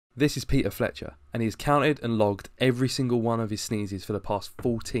This is Peter Fletcher, and he has counted and logged every single one of his sneezes for the past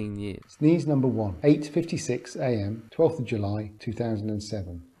 14 years. Sneeze number 1, 8:56 AM, 12th of July,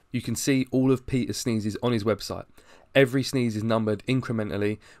 2007. You can see all of Peter's sneezes on his website. Every sneeze is numbered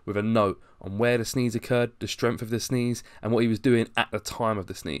incrementally with a note on where the sneeze occurred, the strength of the sneeze, and what he was doing at the time of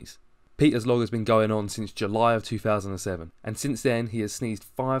the sneeze. Peter's log has been going on since July of 2007, and since then he has sneezed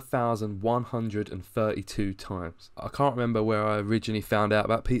 5,132 times. I can't remember where I originally found out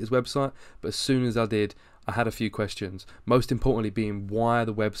about Peter's website, but as soon as I did, I had a few questions, most importantly being why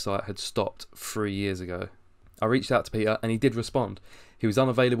the website had stopped 3 years ago. I reached out to Peter and he did respond. He was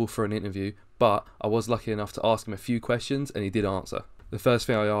unavailable for an interview, but I was lucky enough to ask him a few questions and he did answer. The first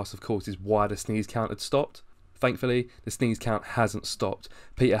thing I asked, of course, is why the sneeze count had stopped. Thankfully, the sneeze count hasn't stopped.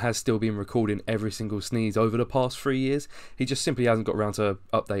 Peter has still been recording every single sneeze over the past 3 years. He just simply hasn't got around to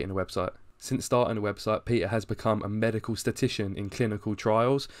updating the website. Since starting the website, Peter has become a medical statistician in clinical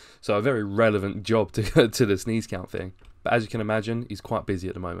trials, so a very relevant job to the sneeze count thing. But as you can imagine, he's quite busy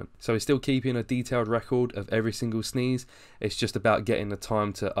at the moment. So he's still keeping a detailed record of every single sneeze. It's just about getting the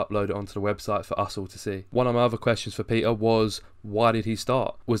time to upload it onto the website for us all to see. One of my other questions for Peter was, why did he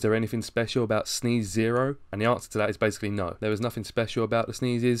start? Was there anything special about sneeze 0? And the answer to that is basically no. There was nothing special about the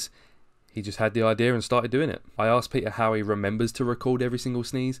sneezes. He just had the idea and started doing it. I asked Peter how he remembers to record every single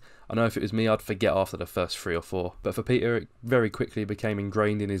sneeze. I know if it was me, I'd forget after the first 3 or 4. But for Peter, it very quickly became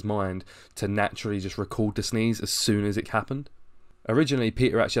ingrained in his mind to naturally just record the sneeze as soon as it happened. Originally,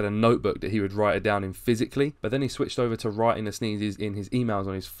 Peter actually had a notebook that he would write it down in physically, but then he switched over to writing the sneezes in his emails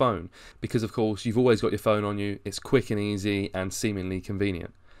on his phone. Because of course, you've always got your phone on you, it's quick and easy and seemingly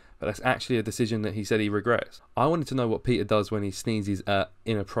convenient. But that's actually a decision that he said he regrets. I wanted to know what Peter does when he sneezes at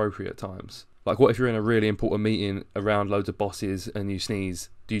inappropriate times. Like, what if you're in a really important meeting around loads of bosses and you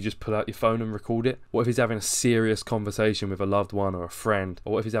sneeze? Do you just pull out your phone and record it? What if he's having a serious conversation with a loved one or a friend?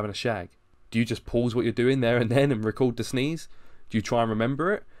 Or what if he's having a shag? Do you just pause what you're doing there and then and record the sneeze? Do you try and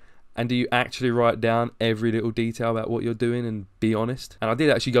remember it? And do you actually write down every little detail about what you're doing and be honest? And I did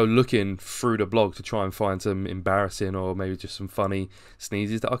actually go looking through the blog to try and find some embarrassing or maybe just some funny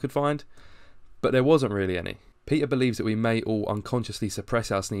sneezes that I could find, but there wasn't really any. Peter believes that we may all unconsciously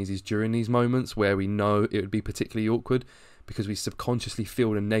suppress our sneezes during these moments where we know it would be particularly awkward because we subconsciously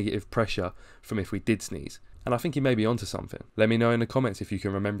feel the negative pressure from if we did sneeze. And I think he may be onto something. Let me know in the comments if you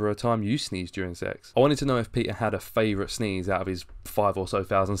can remember a time you sneezed during sex. I wanted to know if Peter had a favourite sneeze out of his 5 or so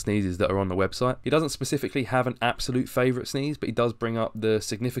thousand sneezes that are on the website. He doesn't specifically have an absolute favourite sneeze, but he does bring up the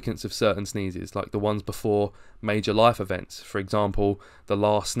significance of certain sneezes, like the ones before major life events. For example, the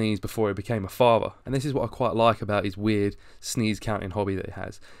last sneeze before he became a father. And this is what I quite like about his weird sneeze counting hobby that he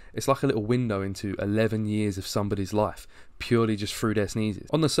has. It's like a little window into 11 years of somebody's life, purely just through their sneezes.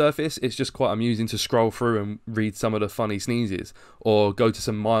 On the surface, it's just quite amusing to scroll through and read some of the funny sneezes, or go to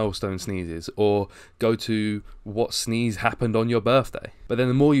some milestone sneezes, or go to what sneeze happened on your birthday. But then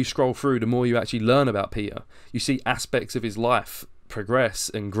the more you scroll through, the more you actually learn about Peter. You see aspects of his life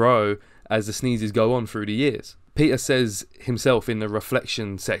progress and grow as the sneezes go on through the years. Peter says himself in the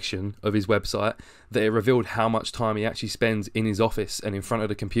reflection section of his website that it revealed how much time he actually spends in his office and in front of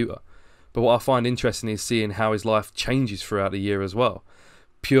the computer. But what I find interesting is seeing how his life changes throughout the year as well,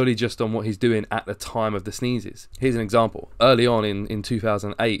 purely just on what he's doing at the time of the sneezes. Here's an example. Early on in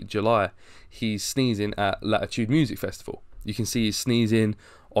 2008, July, he's sneezing at Latitude Music Festival. You can see he's sneezing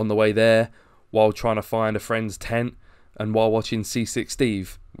on the way there while trying to find a friend's tent and while watching C6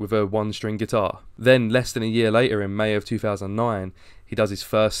 Steve with a 1-string guitar. Then less than a year later, in May of 2009, he does his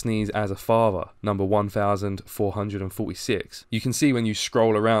first sneeze as a father, number 1446. You can see when you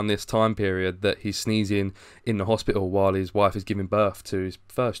scroll around this time period that he's sneezing in the hospital while his wife is giving birth to his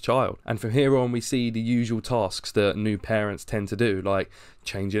first child. And from here on, we see the usual tasks that new parents tend to do, like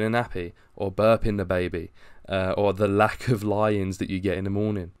changing a nappy or burping the baby. Or the lack of lie-ins that you get in the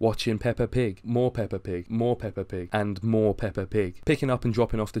morning. Watching Peppa Pig, more Peppa Pig, more Peppa Pig, and more Peppa Pig. Picking up and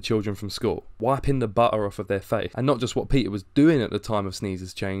dropping off the children from school. Wiping the butter off of their face. And not just what Peter was doing at the time of sneeze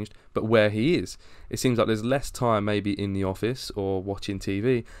has changed, but where he is. It seems like there's less time maybe in the office or watching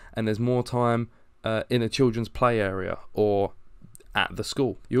TV, and there's more time in a children's play area or at the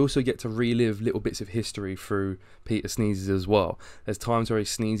school. You also get to relive little bits of history through Peter sneezes as well. There's times where he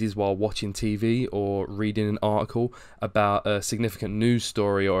sneezes while watching TV or reading an article about a significant news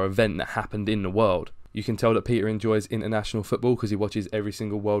story or event that happened in the world. You can tell that Peter enjoys international football because he watches every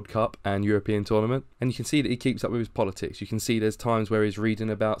single World Cup and European tournament. And you can see that he keeps up with his politics. You can see there's times where he's reading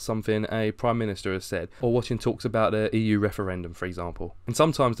about something a Prime Minister has said, or watching talks about the EU referendum, for example. And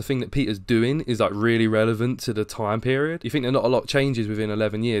sometimes the thing that Peter's doing is like really relevant to the time period. You think that not a lot changes within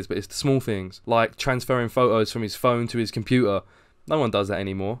 11 years, but it's the small things, like transferring photos from his phone to his computer No one does that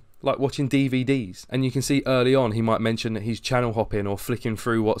anymore. Like watching DVDs. And you can see early on he might mention that he's channel hopping or flicking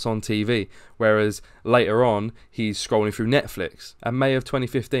through what's on TV, whereas later on he's scrolling through Netflix. And May of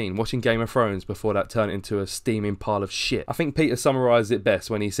 2015, watching Game of Thrones before that turned into a steaming pile of shit. I think Peter summarised it best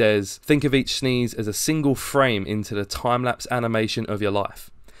when he says, think of each sneeze as a single frame into the time-lapse animation of your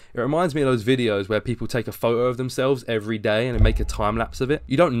life. It reminds me of those videos where people take a photo of themselves every day and make a time lapse of it.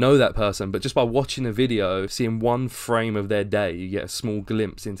 You don't know that person, but just by watching a video, seeing one frame of their day, you get a small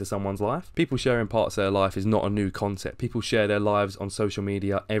glimpse into someone's life. People sharing parts of their life is not a new concept. People share their lives on social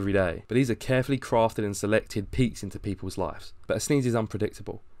media every day. But these are carefully crafted and selected peeks into people's lives. But a sneeze is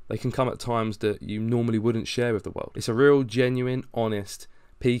unpredictable. They can come at times that you normally wouldn't share with the world. It's a real, genuine, honest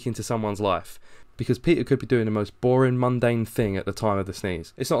peek into someone's life. Because Peter could be doing the most boring, mundane thing at the time of the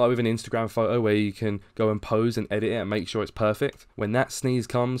sneeze. It's not like with an Instagram photo where you can go and pose and edit it and make sure it's perfect. When that sneeze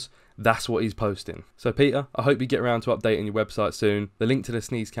comes, that's what he's posting. So Peter, I hope you get around to updating your website soon. The link to the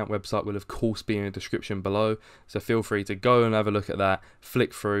Sneeze Count website will of course be in the description below, so feel free to go and have a look at that,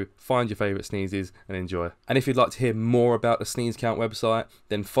 flick through, find your favourite sneezes and enjoy. And if you'd like to hear more about the Sneeze Count website,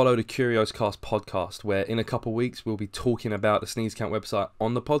 then follow the Curioscast podcast, where in a couple of weeks we'll be talking about the Sneeze Count website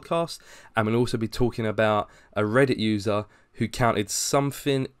on the podcast, and we'll also be talking about a Reddit user who counted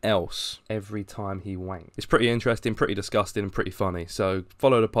something else every time he wanked. It's pretty interesting, pretty disgusting, and pretty funny. So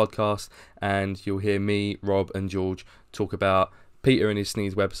follow the podcast and you'll hear me, Rob and George talk about Peter and his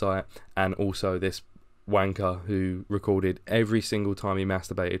sneeze website, and also this wanker who recorded every single time he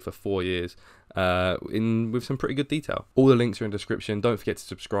masturbated for 4 years with some pretty good detail. All the links are in the description. Don't forget to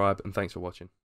subscribe, and thanks for watching.